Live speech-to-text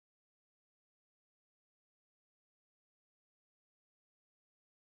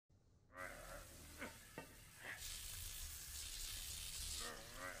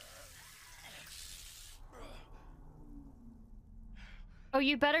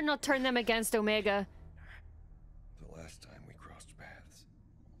you better not turn them against Omega. The last time we crossed paths,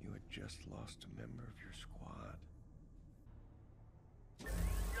 you had just lost a member of your squad.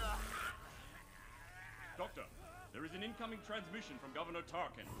 Doctor, there is an incoming transmission from Governor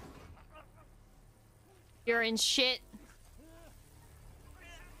Tarkin. You're in shit.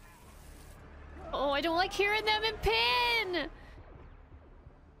 Oh, I don't like hearing them in pain!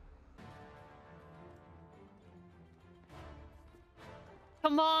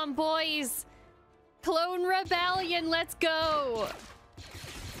 Come on, boys! Clone Rebellion, let's go!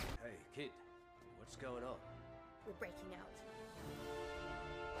 Hey, kid. What's going on? We're breaking out.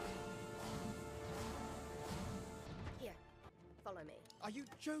 Here, follow me. Are you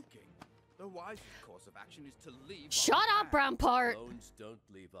joking? The wisest course of action is to leave. Shut up, Rampart! Clones don't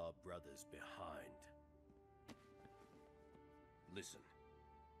leave our brothers behind. Listen,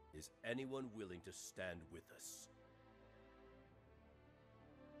 is anyone willing to stand with us?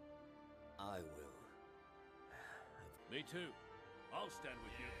 I will. Me too. I'll stand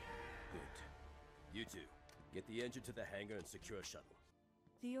with you. Good. You two, get the engine to the hangar and secure a shuttle.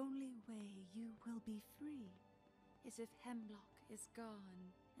 The only way you will be free is if Hemlock is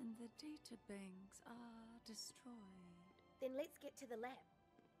gone and the databanks are destroyed. Then let's get to the lab.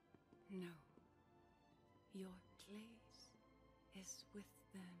 No. Your place is with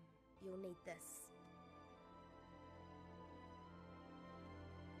them. You'll need this.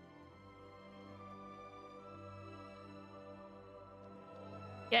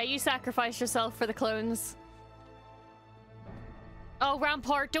 Yeah, you sacrificed yourself for the clones. Oh,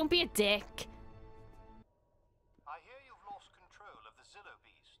 Rampart, don't be a dick. I hear you've lost control of the Zillow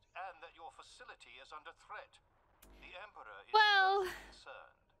Beast and that your facility is under threat. The Emperor is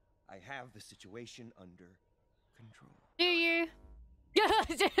concerned. I have the situation under control. Do you? We shall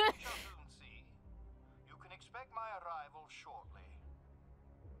soon see. You can expect my arrival shortly.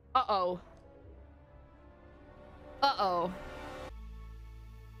 Uh-oh. Uh-oh.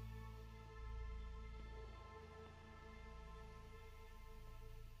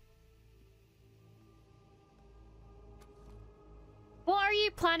 What are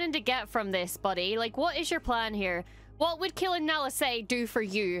you planning to get from this, buddy? Like, what is your plan here? What would killing Nalisay do for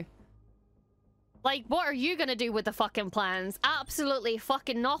you? Like, what are you gonna do with the fucking plans? Absolutely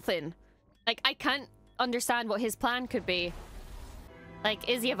fucking nothing. Like, I can't understand what his plan could be. Like,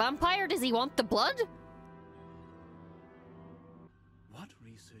 is he a vampire? Does he want the blood? What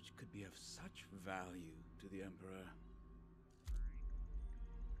research could be of such value to the Emperor?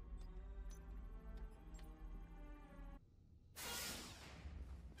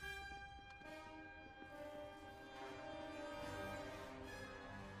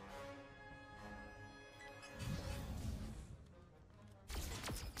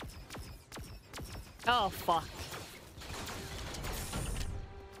 Oh, fuck.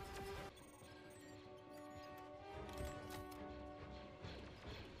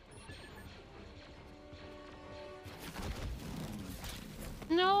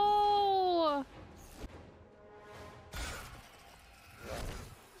 No!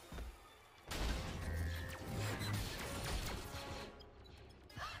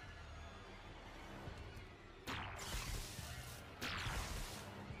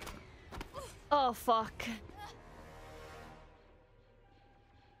 Oh, fuck.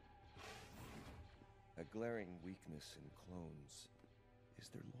 A glaring weakness in clones is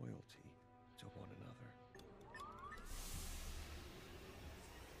their loyalty to one another.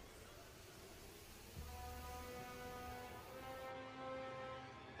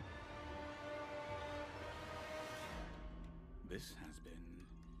 This has been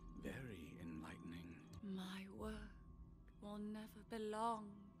very enlightening. My work will never belong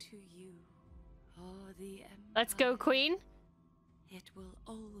to you or the Empire. Let's go, Queen. It will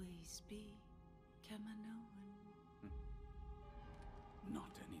always be Kaminoan.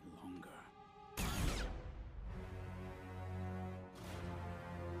 Not any longer.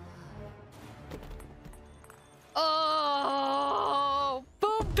 Oh,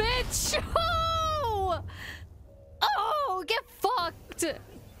 boom, bitch! Oh! Oh, get fucked!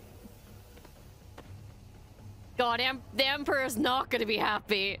 God, the Emperor's not gonna be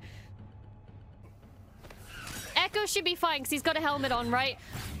happy. Echo should be fine because he's got a helmet on, right?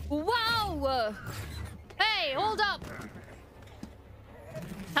 Wow! Hey, hold up!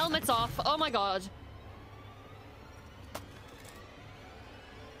 Helmet's off. Oh my god.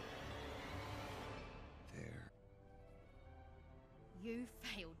 There. You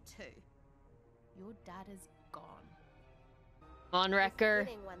failed too. Your dad is gone. On Wrecker.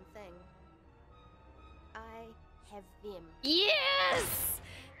 Forgetting one thing. I have them. Yes!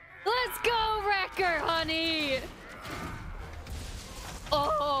 Let's go, Wrecker, honey!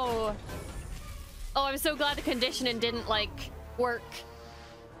 Oh! Oh, I'm so glad the conditioning didn't, like, work.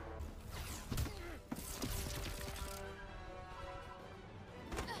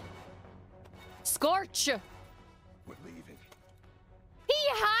 Scorch! We're leaving. He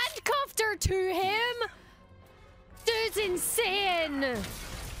handcuffed her to him! Dude's insane!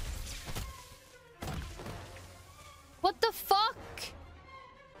 What the fuck?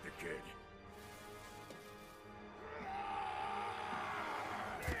 The kid.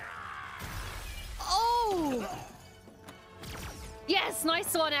 Oh! Yes,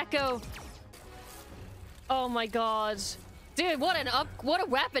 nice one, Echo. Oh my god. Dude, what a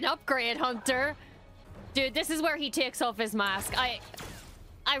weapon upgrade, Hunter. Dude, this is where he takes off his mask. I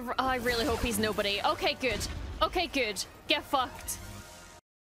really hope he's nobody. Okay, good. Okay, good. Get fucked.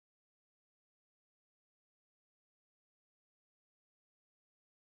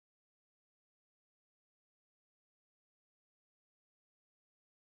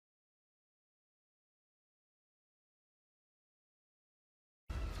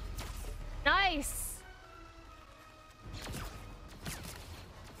 Nice.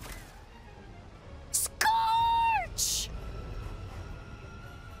 Scorch!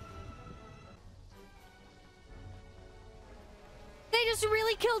 They just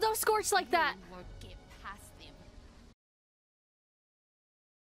really killed off Scorch like that. Or get past them.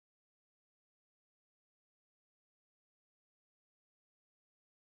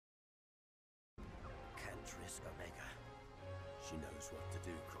 Can't risk Omega. She knows what to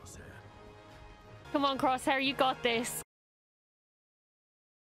do, Crosshair. Come on, Crosshair, you got this.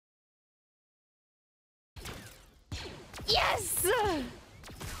 Yes!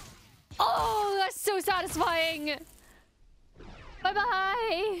 Oh, that's so satisfying.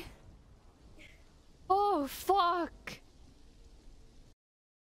 Bye-bye. Oh, fuck.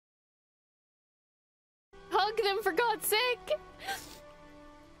 Hug them, for God's sake.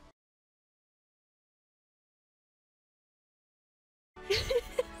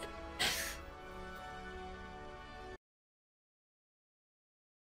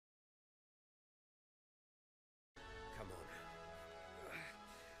 Come on.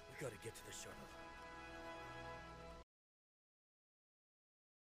 We gotta get to the shuttle.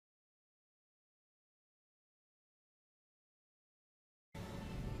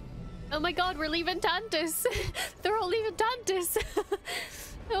 Oh my god, we're leaving Tantus. They're all leaving Tantus.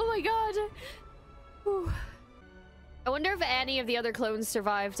 Oh my god. Whew. I wonder if any of the other clones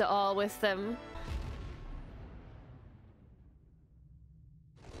survived at all with them.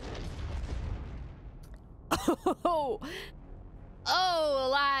 Oh, oh,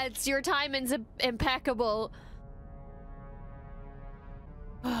 lads, your timing's impeccable.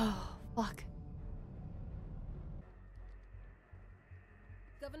 Oh, fuck.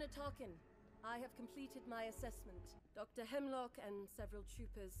 Governor Tarkin, I have completed my assessment. Dr. Hemlock and several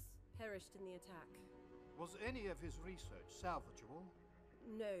troopers perished in the attack. Was any of his research salvageable?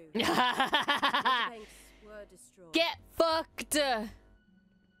 No. The banks were destroyed. Get fucked!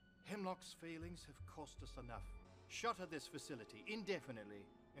 Hemlock's failings have cost us enough. Shutter this facility indefinitely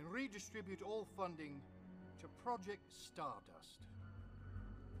and redistribute all funding to Project Stardust.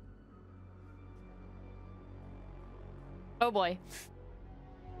 Oh boy.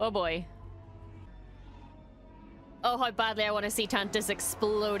 Oh boy. Oh, how badly I want to see Tantus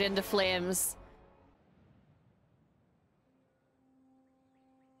explode into flames.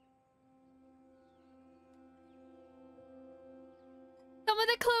 Some of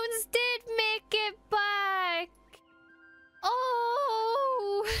the clones did make it back.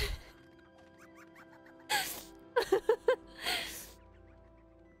 Oh.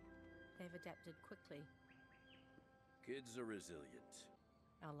 They've adapted quickly. Kids are resilient.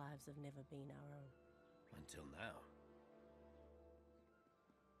 Our lives have never been our own. Until now.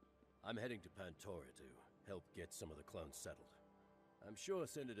 I'm heading to Pantora to help get some of the clones settled. I'm sure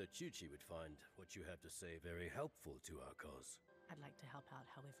Senator Chuchi would find what you have to say very helpful to our cause. I'd like to help out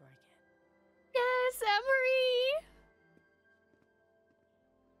however I can. Yes, Emery.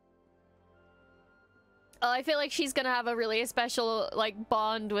 Oh, I feel like she's gonna have a really special, like,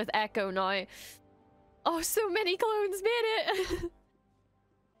 bond with Echo now. Oh, so many clones made it.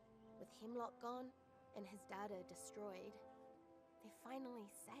 With Hemlock gone and his data destroyed, they're finally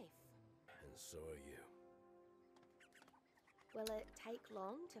safe. And so are you. Will it take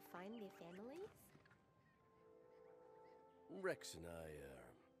long to find their families? Rex and I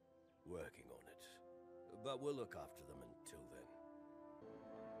are working on it. But we'll look after them until then.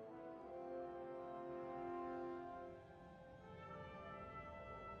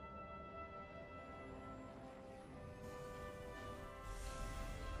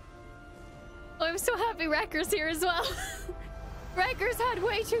 Oh, I'm so happy Wrecker's here as well. Wrecker's had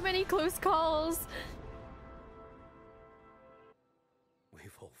way too many close calls.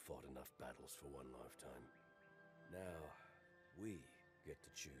 We've all fought enough battles for one lifetime. Now, we get to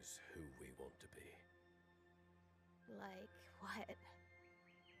choose who we want to be. Like what?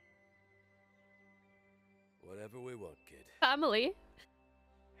 Whatever we want, kid. Family.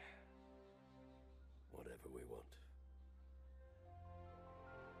 Whatever we want.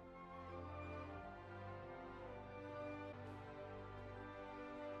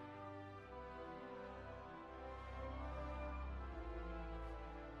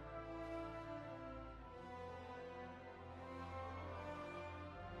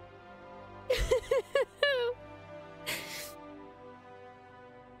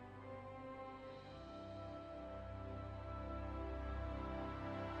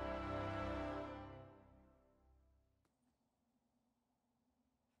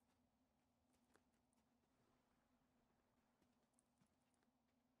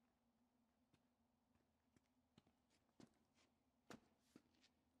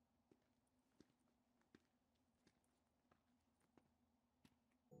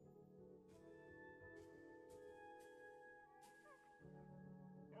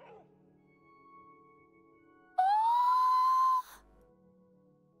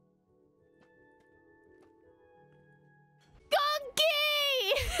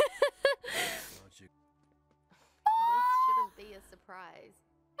 This shouldn't be a surprise.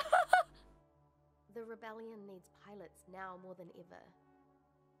 The rebellion needs pilots now more than ever.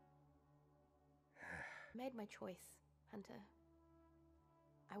 Made my choice, Hunter.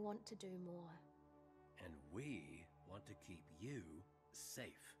 I want to do more. And we want to keep you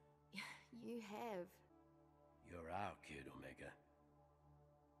safe. You have. You're our kid, Omega.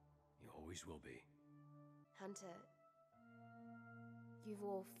 You always will be. Hunter, you've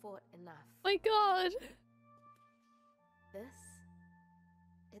all fought enough. My God.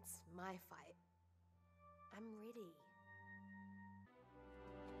 It's my fight. I'm ready.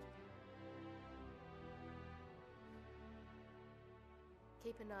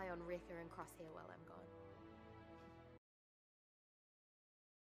 Keep an eye on Wrecker and Crosshair while I'm gone.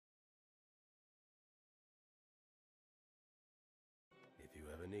 If you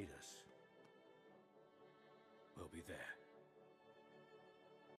ever need us, we'll be there.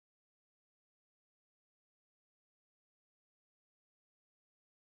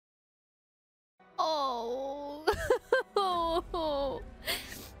 Oh.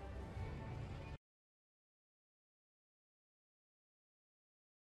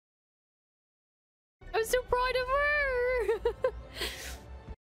 I'm so proud of her.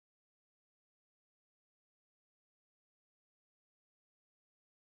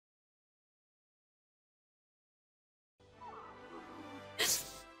 It's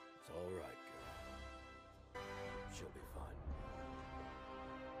all right, girl. She'll be fine.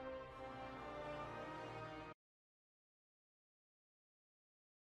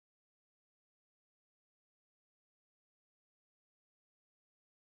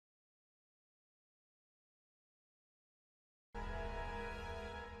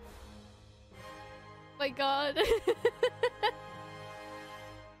 My God.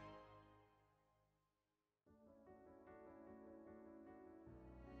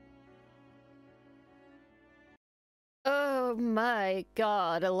 Oh my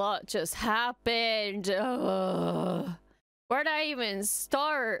God, a lot just happened. Ugh. Where'd I even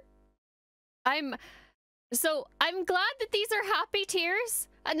start? I'm glad that these are happy tears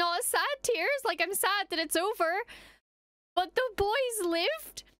and not sad tears. Like, I'm sad that it's over. But the boys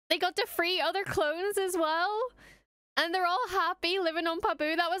lived. They got to free other clones as well. And they're all happy living on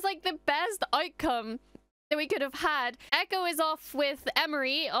Pabu. That was like the best outcome that we could have had. Echo is off with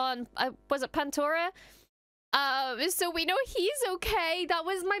Emery on, was it Pantora? So we know he's okay. That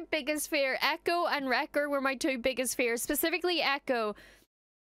was my biggest fear. Echo and Wrecker were my two biggest fears. Specifically Echo.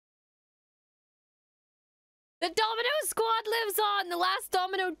 The Domino squad lives on! The last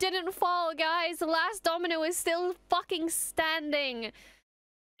domino didn't fall, guys. The last domino is still fucking standing.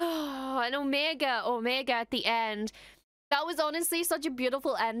 Oh, and Omega at the end. That was honestly such a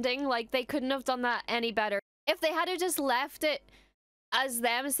beautiful ending. Like, they couldn't have done that any better. If they had just left it as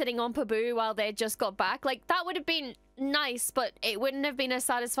them sitting on Pabu while they just got back, like, that would have been nice, but it wouldn't have been a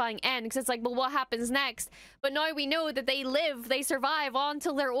satisfying end, because it's like, well, what happens next? But now we know that they live, they survive on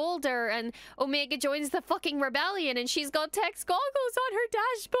till they're older, and Omega joins the fucking rebellion, and she's got Tex goggles on her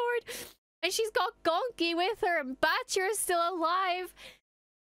dashboard, and she's got Gonky with her, and Batcher is still alive.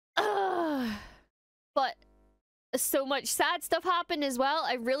 Ugh. But so much sad stuff happened as well.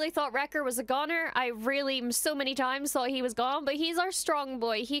 I really thought Wrecker was a goner. I really so many times thought he was gone, but he's our strong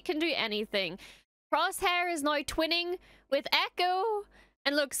boy. He can do anything. Crosshair is now twinning with Echo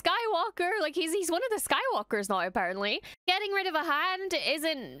and Luke Skywalker. Like, he's one of the Skywalkers now, apparently. Getting rid of a hand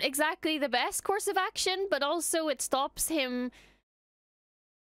isn't exactly the best course of action, but also it stops him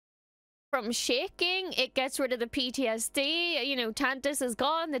from shaking. It gets rid of the PTSD. You know, Tantus is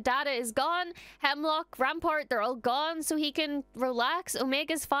gone, the data is gone, Hemlock, Rampart, they're all gone, so he can relax.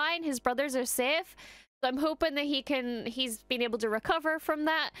 Omega's fine, his brothers are safe. So I'm hoping that he's been able to recover from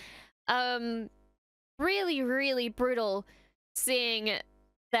that. Really, really brutal seeing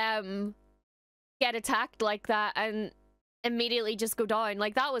them get attacked like that and immediately just go down.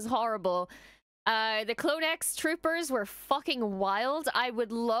 Like, that was horrible. The Clone X troopers were fucking wild. I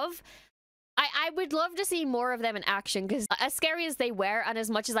would love to see more of them in action, because as scary as they were and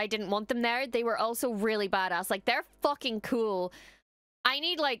as much as I didn't want them there, they were also really badass. Like, they're fucking cool. I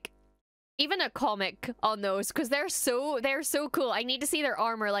need, like, even a comic on those, because they're so cool. I need to see their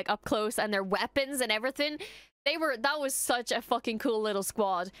armor, like, up close, and their weapons and everything. That was such a fucking cool little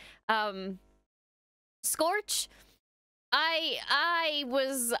squad. Scorch,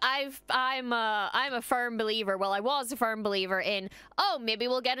 I'm a firm believer. Well, I was a firm believer in, oh, maybe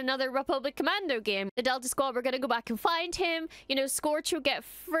we'll get another Republic Commando game. The Delta Squad, we're gonna go back and find him. You know, Scorch would get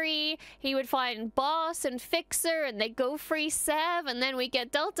free. He would find Boss and Fixer, and they'd go free Sev, and then we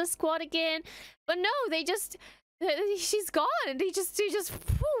get Delta Squad again. But no, she's gone. He just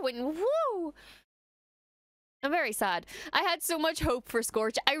whoo and whoo. I'm very sad. I had so much hope for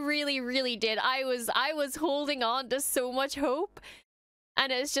Scorch. I really, really did. I was holding on to so much hope,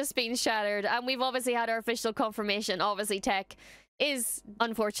 and it's just been shattered. And we've obviously had our official confirmation. Obviously, Tech is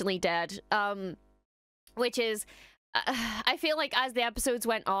unfortunately dead. Which is, I feel like as the episodes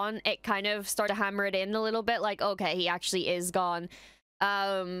went on, it kind of started to hammer it in a little bit. Like, okay, he actually is gone.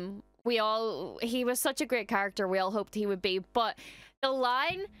 He was such a great character. We all hoped he would be. But the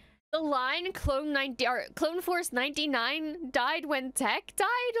line Clone Force 99 died when Tech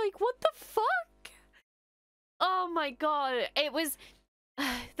died? Like, what the fuck? Oh my god. It was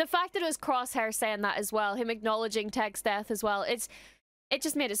the fact that it was Crosshair saying that as well, him acknowledging Tech's death as well. It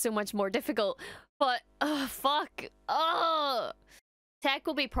just made it so much more difficult. But fuck. Oh, Tech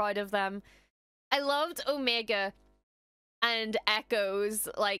will be proud of them. I loved Omega and Echo's,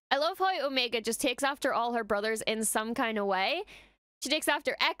 like, I love how Omega just takes after all her brothers in some kind of way. She takes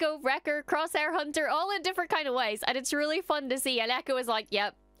after Echo, Wrecker, Crosshair Hunter, all in different kind of ways. And it's really fun to see. And Echo is like,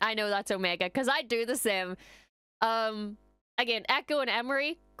 yep, I know that's Omega, because I do the same. Again, Echo and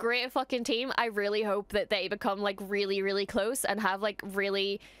Emery, great fucking team. I really hope that they become, like, really, really close and have, like,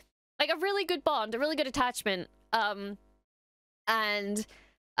 really, like, a really good bond, a really good attachment. I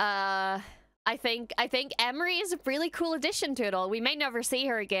think Emery is a really cool addition to it all. We may never see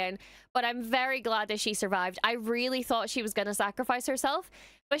her again, but I'm very glad that she survived. I really thought she was going to sacrifice herself,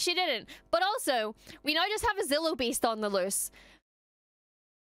 but she didn't. But also, we now just have a Zillow Beast on the loose.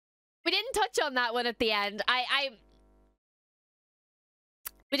 We didn't touch on that one at the end.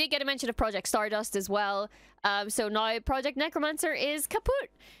 We did get a mention of Project Stardust as well. So now Project Necromancer is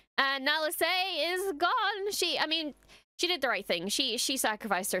kaput. And Nala Se is gone. She did the right thing. She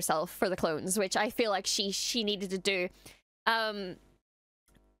sacrificed herself for the clones, which I feel like she needed to do.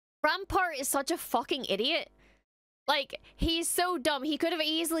 Rampart is such a fucking idiot. Like, he's so dumb. He could have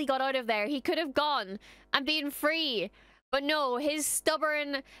easily got out of there. He could have gone and been free. But no, his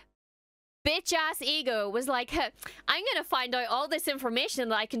stubborn bitch-ass ego was like, I'm gonna find out all this information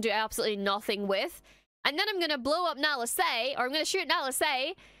that I can do absolutely nothing with. And then I'm gonna blow up Nala Se, or I'm gonna shoot Nala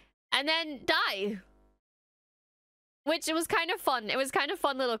Se, and then die. Which, it was kind of fun. It was kind of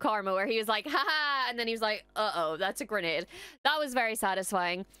fun little karma where he was like, haha, and then he was like, uh-oh, that's a grenade. That was very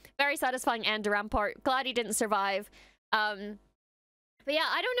satisfying. Very satisfying end to Rampart. Glad he didn't survive. But yeah,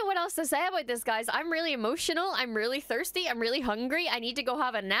 I don't know what else to say about this, guys. I'm really emotional. I'm really thirsty. I'm really hungry. I need to go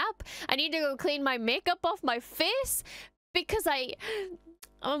have a nap. I need to go clean my makeup off my face because I'm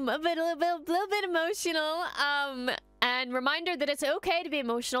a little bit emotional. And reminder that it's okay to be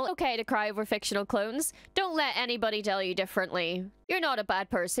emotional, okay to cry over fictional clones. Don't let anybody tell you differently. You're not a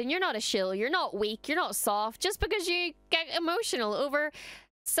bad person. You're not a shill. You're not weak. You're not soft. Just because you get emotional over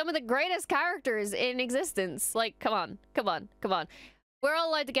some of the greatest characters in existence. Like, come on. Come on. Come on. We're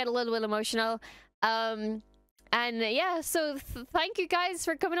all allowed to get a little bit emotional. And yeah, so thank you guys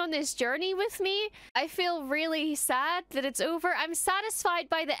for coming on this journey with me. I feel really sad that it's over. I'm satisfied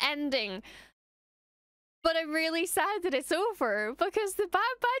by the ending. But I'm really sad that it's over because the Bad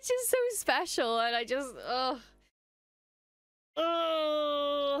Batch is so special and I just, oh,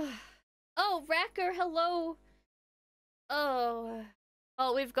 Wrecker, hello. Oh,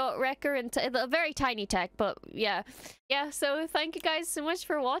 we've got Wrecker and a very tiny Tech, but yeah. Yeah, so thank you guys so much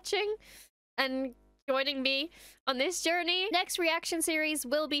for watching. and joining me on this journey. Next reaction series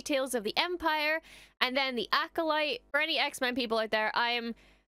will be Tales of the Empire, and then the Acolyte. For any X-Men people out there, I'm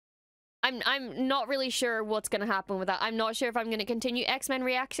not really sure what's gonna happen with that. I'm not sure if I'm gonna continue X-Men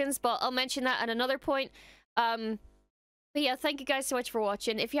reactions, but I'll mention that at another point. But yeah, thank you guys so much for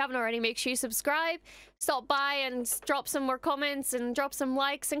watching. If you haven't already, make sure you subscribe, stop by and drop some more comments and drop some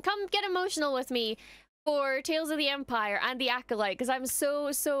likes, and come get emotional with me for Tales of the Empire and the Acolyte, because I'm so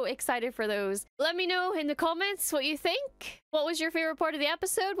excited for those. Let me know in the comments what you think. What was your favorite part of the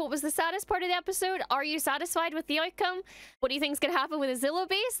episode? What was the saddest part of the episode? Are you satisfied with the outcome? What do you think is going to happen with the Zillow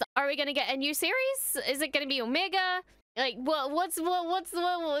base? Are we going to get a new series? Is it going to be Omega? Like, what's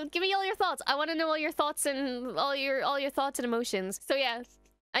give me all your thoughts. I want to know all your thoughts and all your thoughts and emotions. So yeah,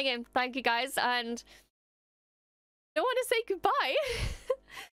 again, thank you guys, and I want to say goodbye.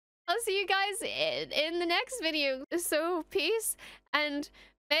 I'll see you guys in the next video. So peace, and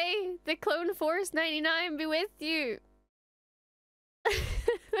may the Clone Force 99 be with you.